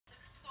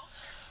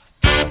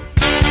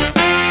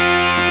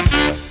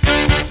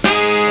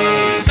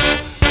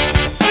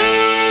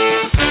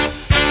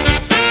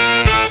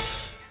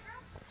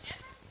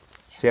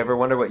Do you ever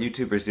wonder what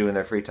YouTubers do in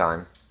their free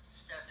time?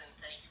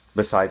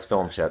 Besides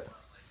film shit.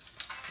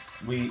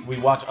 We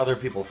watch other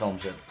people film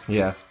shit.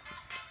 Yeah.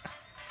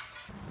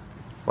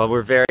 Well,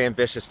 we're very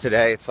ambitious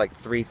today. It's like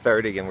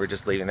 3:30 and we're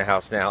just leaving the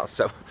house now,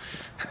 so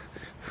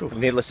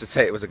needless to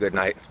say, it was a good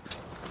night.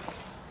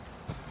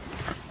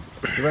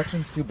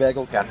 Directions to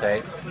Bagel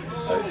Cafe,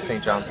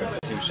 St. John's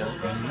Institution.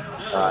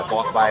 I've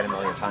walked by it a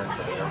million times,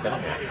 but I've never been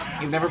in here.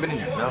 You've never been in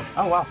here? No.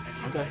 Oh, wow.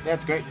 Okay. Yeah,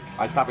 it's great.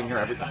 I stop in here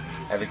every time.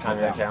 Every time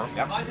you're in town?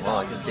 Yep. Well,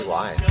 I can see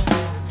why.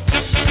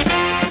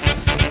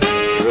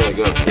 Really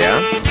good.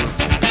 Yeah?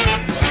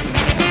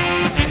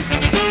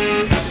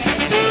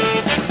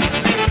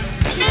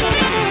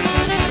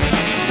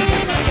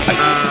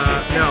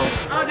 No.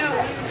 Oh, no.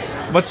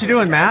 What you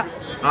doing, Matt?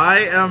 I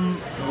am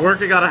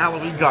working on a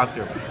Halloween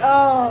costume.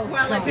 Oh,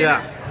 well, at dinner.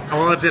 Yeah.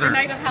 Well, at dinner.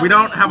 Night of We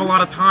don't have a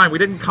lot of time. We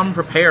didn't come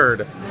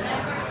prepared.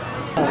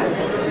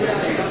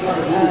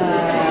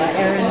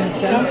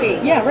 Aaron Sophie.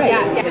 Yeah, right.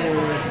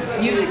 Yeah.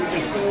 Music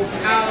scene.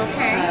 Oh,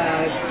 okay.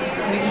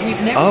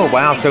 We've never Oh,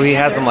 wow, so he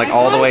has them like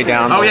all the way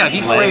down. Oh yeah,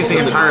 he sprays the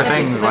entire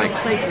thing like.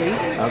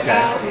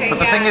 Okay. But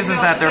the thing is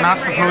that they're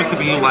not supposed to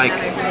be like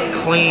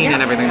clean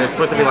and everything. They're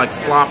supposed to be like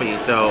sloppy.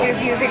 So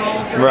He's using all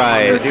of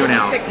Right. do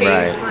now. sick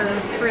days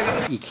Right. for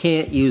the... You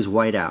can't use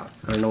white out.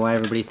 I don't know why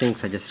everybody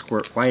thinks I just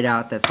squirt white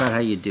out. That's not how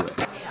you do it.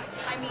 I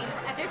mean,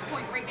 at this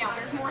point right now,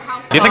 there's more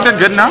houses. Do you think they're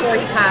good enough? Before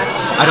he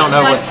passed. I don't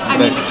know But, what I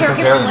mean, to caregivers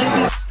compare them live-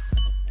 to.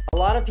 A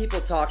lot of people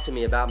talk to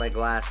me about my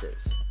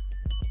glasses.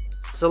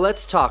 So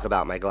let's talk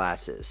about my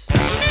glasses.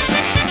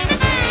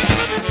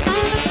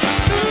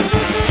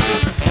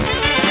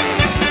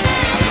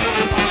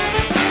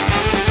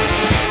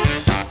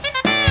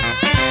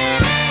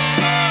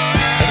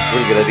 That's a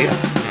pretty good idea.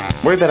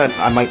 Worried that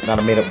I might not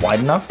have made it wide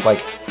enough, like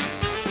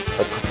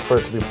for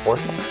it to be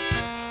proportional.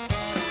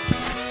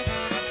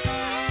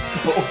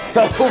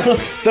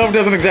 Stove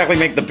doesn't exactly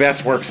make the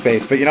best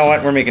workspace, but you know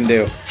what? We're making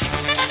do.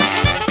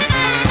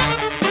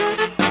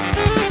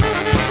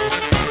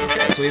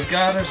 Okay, so we've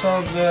got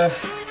ourselves a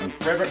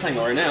red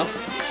rectangle right now.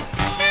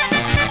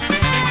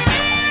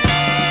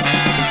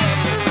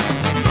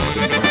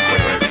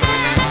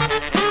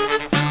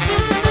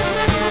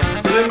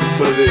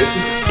 But it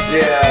is.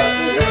 Yeah, I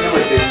feel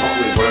like they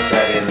probably worked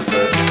that in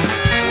for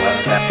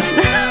 11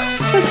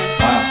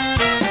 Wow.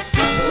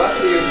 The last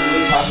couple years, we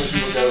really talked to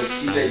people that was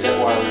TJ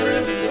Detweiler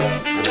and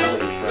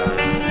Spinelli from...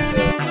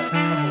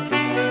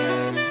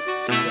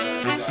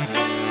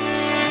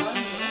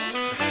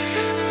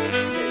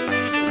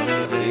 Is this a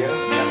video?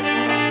 Yeah.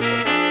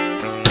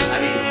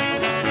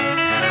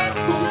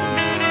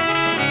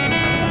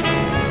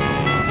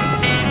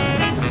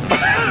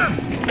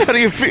 How do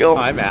you feel?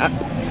 Hi, Matt.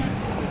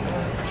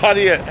 How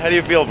do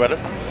you feel, Brennan?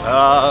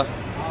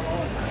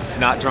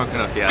 Not drunk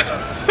enough yet.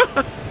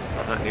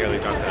 Not nearly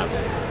drunk enough.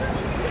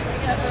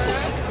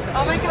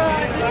 Oh my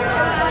god, you're so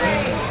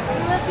funny.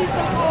 You must be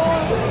so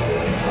cold.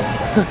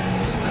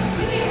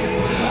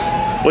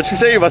 What'd she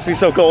say? You must be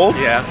so cold?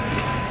 Yeah.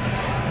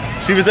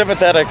 She was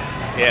empathetic.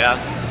 Yeah.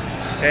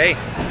 Hey.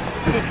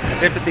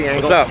 Sympathy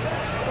angle. What's up?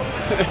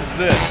 That's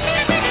it.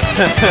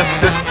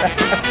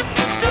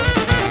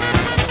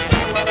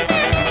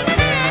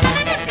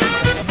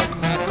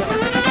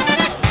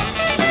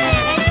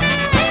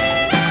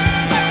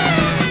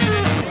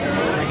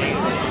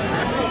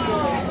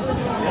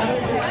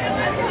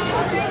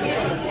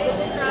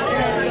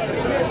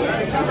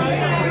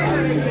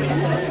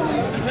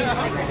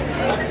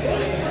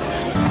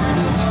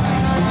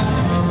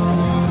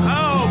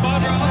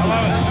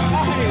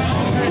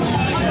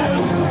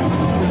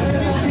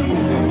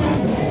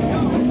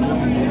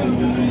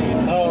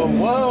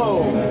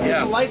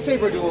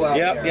 Lightsaber duel out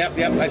there. Yep.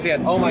 I see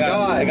it. Oh my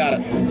god. I got it.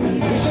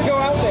 We should go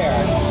out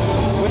there.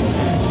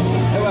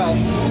 Who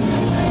else?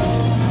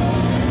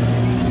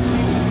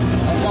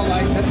 That's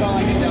all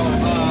I can tell. I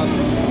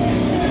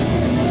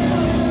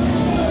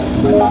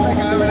thought that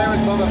guy over there was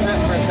Boba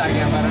Fett for a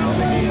second, but I don't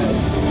think he is.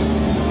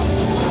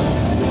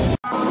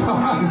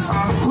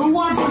 Who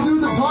wants to do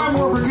the time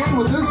warp again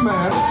with this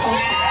man?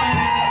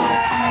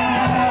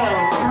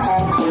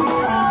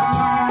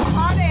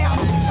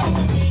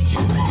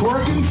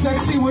 Twerking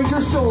sexy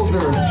winter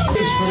soldier.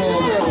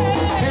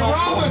 Hey,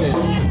 Robin!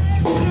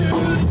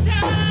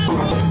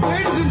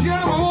 Ladies and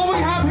gentlemen, what we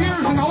have here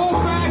is an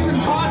old-fashioned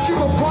costume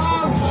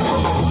applause.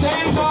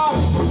 Stand up.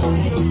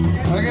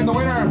 And again, the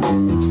winner,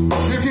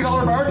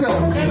 $50 bar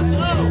tab.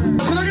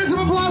 Can I get some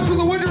applause for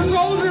the winter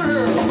soldier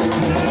here?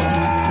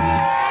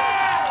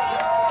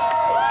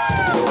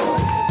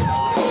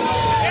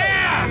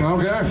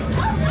 Okay.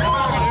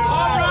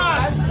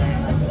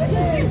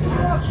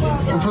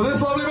 And for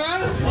this lovely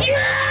man?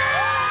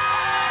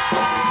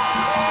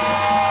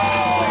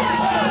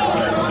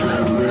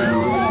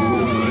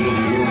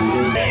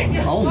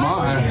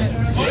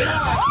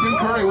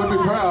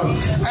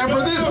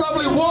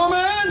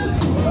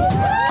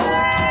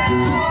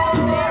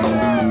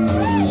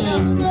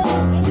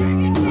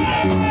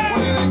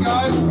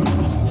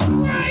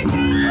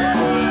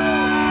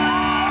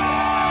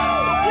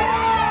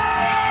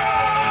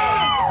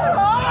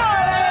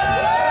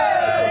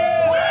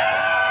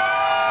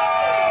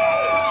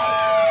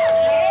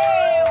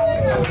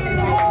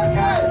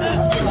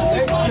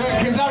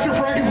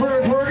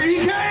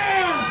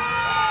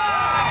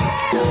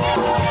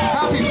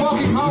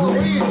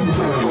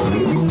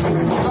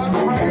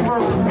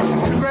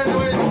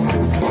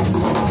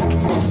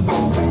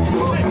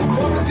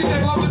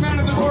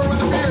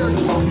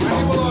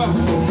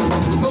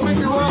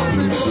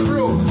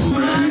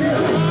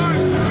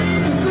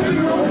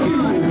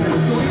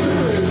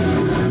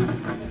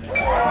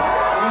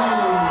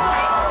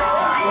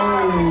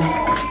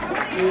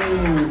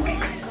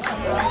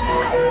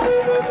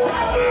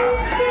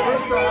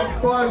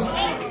 back was.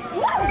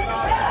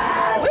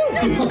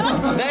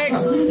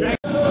 Thanks.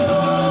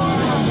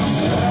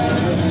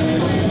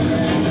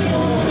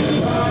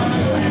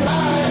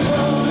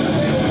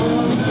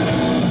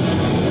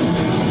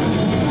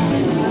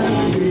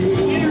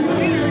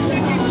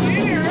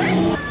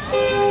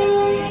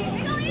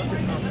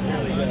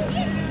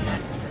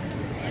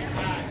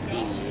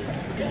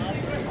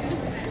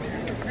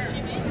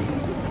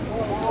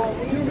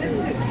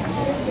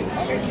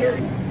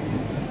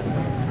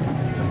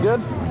 Good?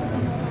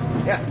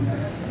 Yeah.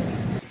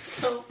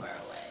 So far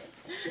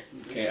away.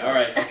 Okay,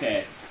 alright,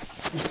 okay.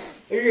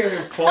 You're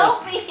gonna pull.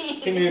 Help me!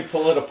 Can you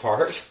pull it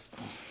apart?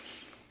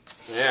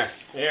 There,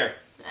 here.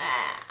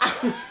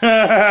 Ah.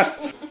 Yeah,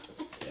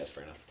 that's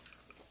fair enough.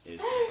 It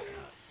is fair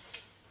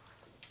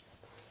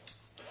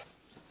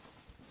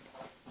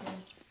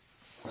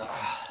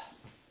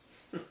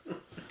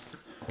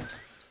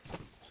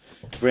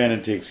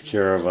Brandon takes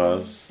care of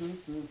us.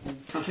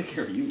 I'll take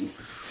care of you.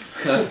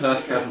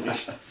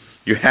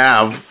 You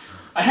have.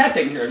 I have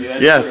taken care of you,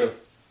 that's Yes. true.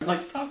 I'm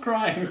like, stop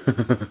crying.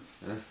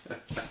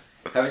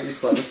 Haven't you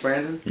slept with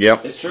Brandon?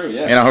 Yep. It's true,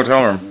 yeah. In a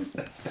hotel room.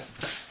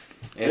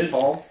 And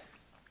Paul?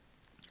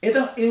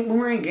 When we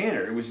were in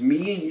Gander, it was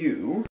me and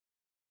you.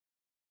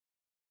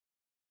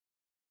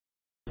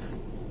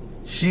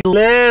 She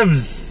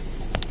lives.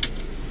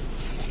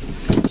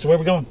 So where are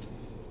we going?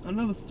 I don't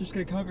know, let's just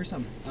get a Coke or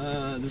something.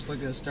 There's like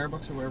a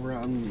Starbucks or wherever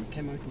on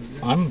Kenmouth.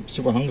 I'm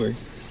super hungry.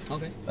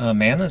 Okay.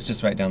 Mana's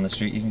just right down the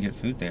street. You can get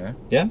food there.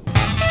 Yeah.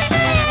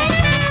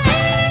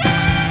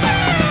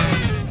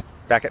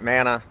 Back at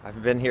Mana.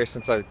 I've been here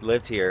since I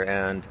lived here,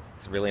 and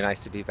it's really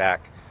nice to be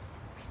back.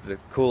 It's the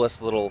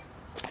coolest little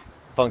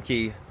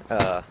funky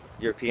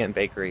European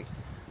bakery.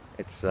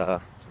 It's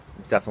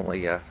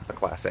definitely a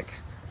classic.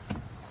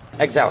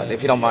 Egg salad,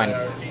 if you don't mind.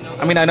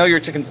 I mean, I know your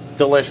chicken's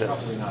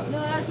delicious.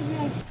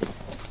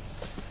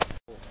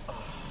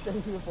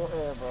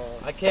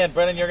 I can't.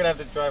 Brennan, you're gonna have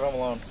to drive home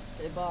alone.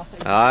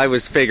 I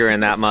was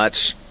figuring that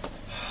much.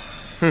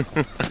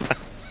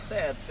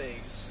 Sad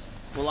face.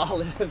 We'll all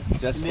live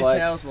Just in this like-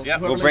 house. Yep,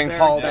 whoever we'll lives bring there,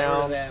 Paul get rid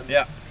of down. them.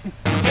 Yeah.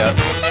 Yep.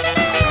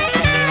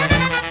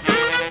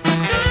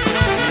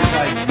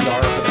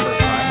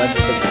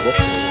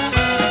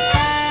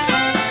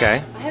 Okay.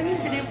 I haven't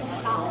been able to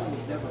stop.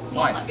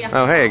 Why?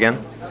 Oh, hey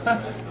again.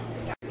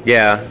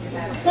 Yeah,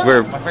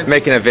 we're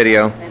making a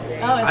video.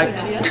 Oh,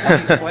 it's a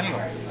video.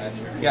 Anyway.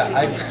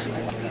 Yeah,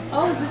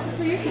 Oh, this is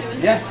for you too, isn't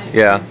it? Yes.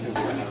 Yeah.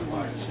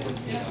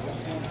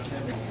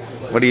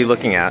 What are you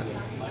looking at?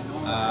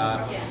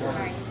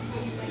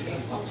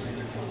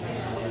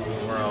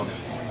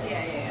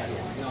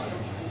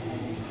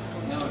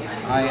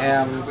 I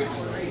am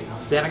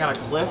standing on a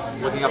cliff,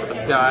 looking up at the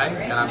sky,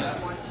 and I'm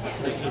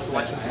making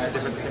selections to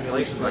different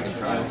simulations I can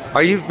try.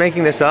 Are you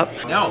making this up?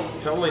 No,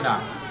 totally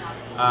not.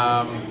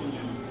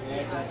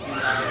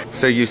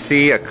 So you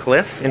see a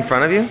cliff in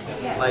front of you?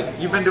 Like,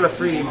 you've been to a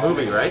 3D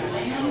movie, right?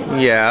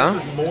 Yeah.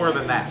 This is more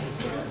than that.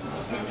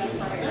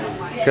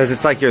 Because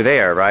it's like you're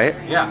there, right?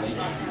 Yeah.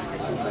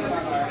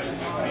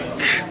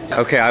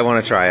 Okay, I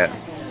want to try it.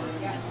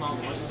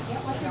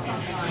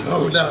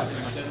 So nuts.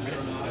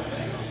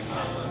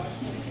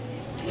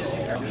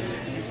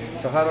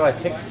 So how do I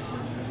pick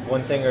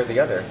one thing or the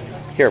other?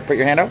 Here, put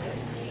your hand out.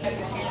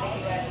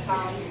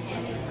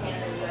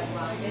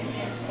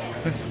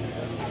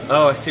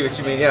 Oh, I see what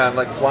you mean. Yeah, I'm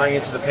like flying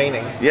into the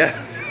painting. Yeah.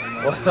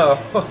 Wow.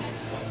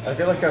 I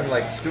feel like I'm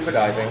like scuba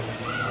diving.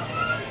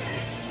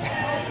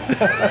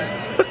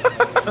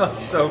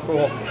 That's so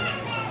cool.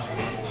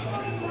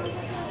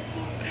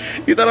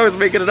 You thought I was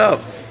making it up.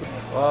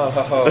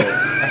 Whoa.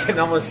 I can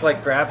almost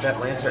like grab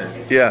that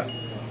lantern. Yeah.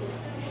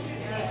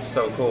 It's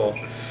so cool.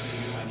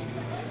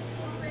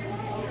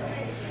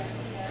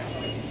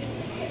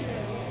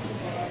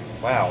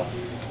 Wow.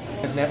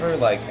 I've never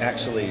like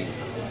actually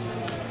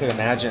could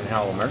imagine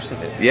how immersive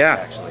it is. Yeah.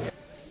 Actually.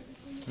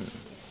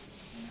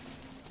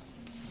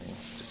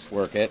 Just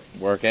work it,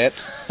 work it.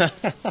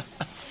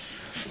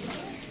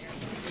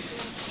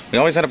 We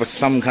always end up with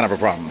some kind of a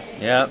problem.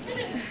 Yep.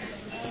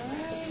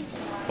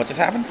 What just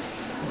happened?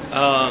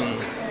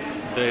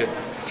 The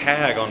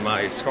tag on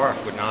my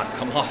scarf would not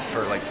come off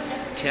for like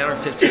 10 or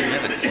 15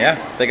 minutes. Yeah,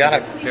 they got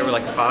it. There were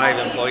like 5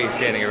 employees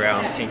standing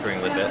around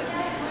tinkering with it,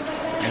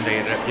 and they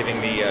ended up giving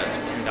me a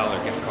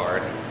 $10 gift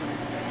card.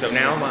 So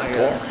now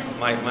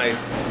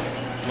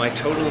my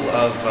total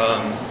of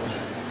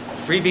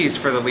freebies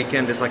for the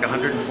weekend is like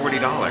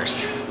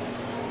 $140.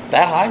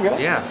 That high,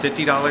 really? Yeah,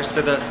 $50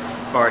 for the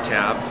bar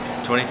tab,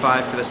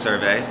 $25 for the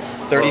survey,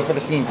 30 for the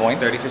scene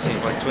points. 30 for scene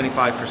point,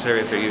 25 for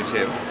survey for you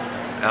too.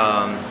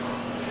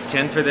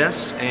 10 for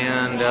this,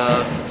 and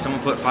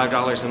someone put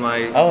 $5 in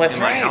my Oh, that's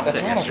in my right. outfit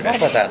That's right. I yesterday.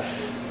 forgot about that.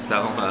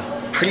 So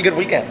Pretty good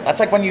weekend. That's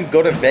like when you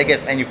go to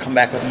Vegas and you come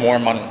back with more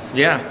money.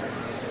 yeah,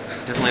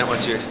 definitely not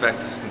what you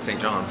expect in St.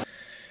 John's.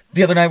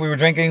 The other night we were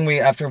drinking.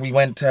 After we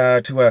went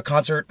to a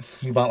concert,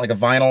 we bought like a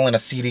vinyl and a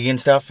CD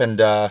and stuff. And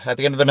at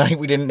the end of the night,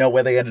 we didn't know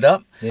where they ended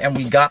up, and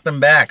we got them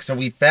back. So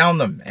we found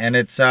them, and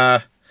it's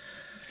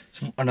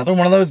another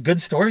one of those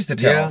good stories to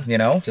tell. Yeah, you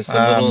know, just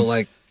a little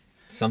like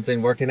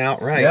something working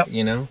out right. Yep.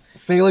 You know,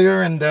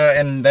 failure and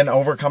then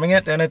overcoming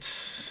it, and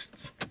it's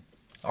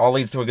all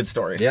leads to a good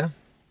story. Yeah.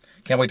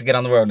 Can't wait to get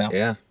on the road now.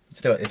 Yeah.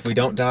 Let's do it. If we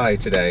don't die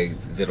today,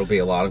 there'll be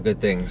a lot of good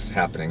things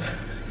happening.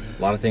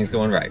 A lot of things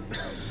going right.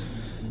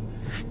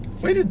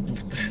 Way to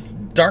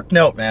dark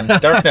note, man.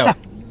 Dark note.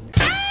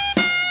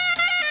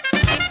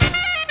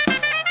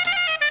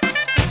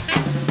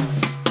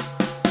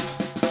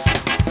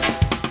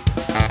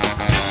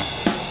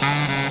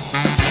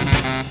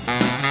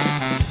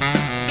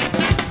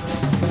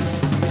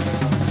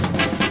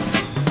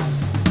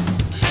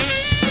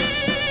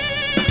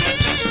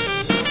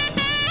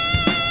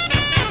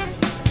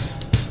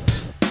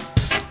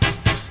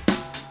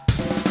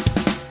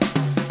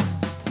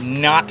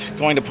 Not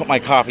going to put my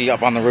coffee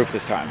up on the roof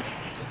this time.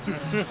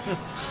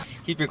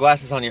 Keep your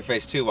glasses on your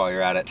face too while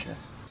you're at it.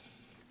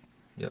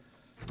 Yep.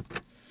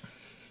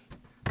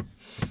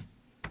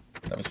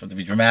 That was supposed to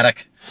be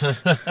dramatic.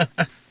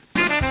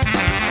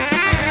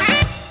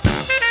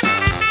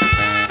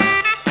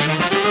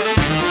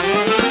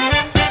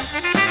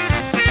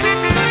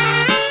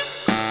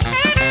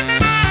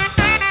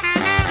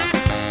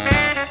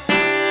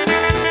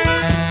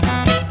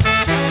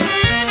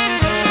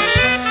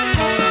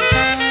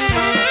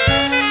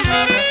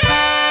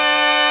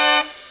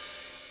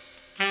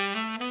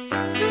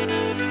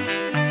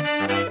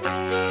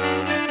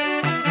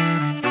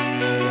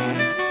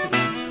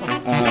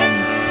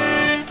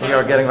 We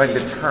are getting ready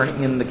to turn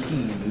in the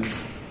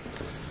keys.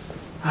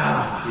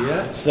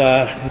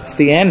 Yeah. It's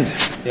the end.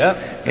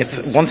 Yep.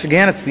 Once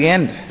again, it's the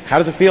end. How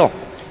does it feel?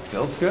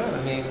 Feels good.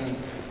 I mean,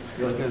 I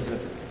feel like it was a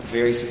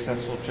very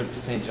successful trip to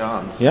St.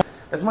 John's. Yeah.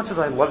 As much as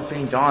I love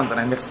St. John's and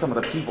I miss some of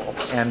the people,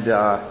 and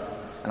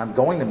I'm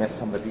going to miss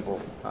some of the people,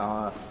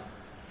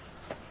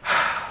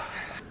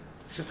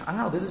 it's just, I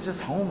don't know, this is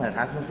just home, and it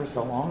has been for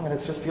so long, and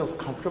it just feels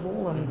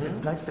comfortable, and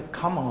it's nice to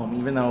come home,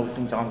 even though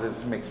St.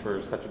 John's makes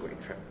for such a great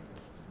trip.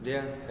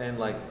 Yeah, and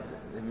like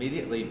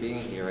immediately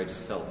being here, I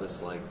just felt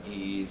this like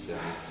ease and,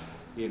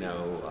 you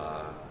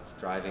know,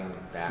 driving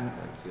back,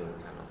 like feeling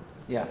kind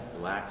of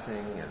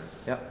relaxing.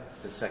 And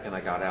the second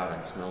I got out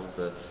and smelled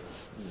the,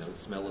 you know, the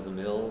smell of the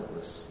mill, it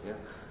was,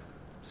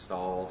 just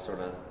all sort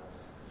of,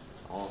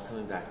 all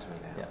coming back to me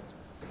now. Yeah.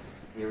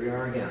 Here we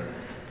are again.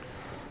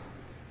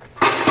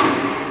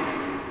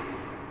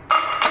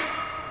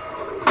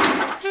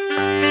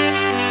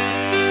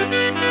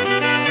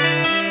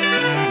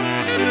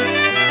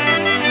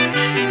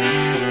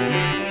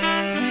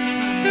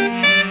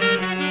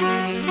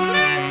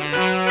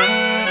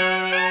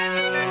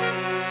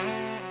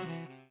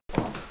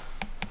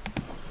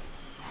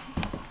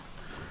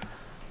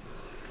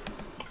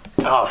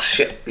 Oh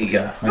shit,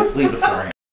 my sleeve is scarring.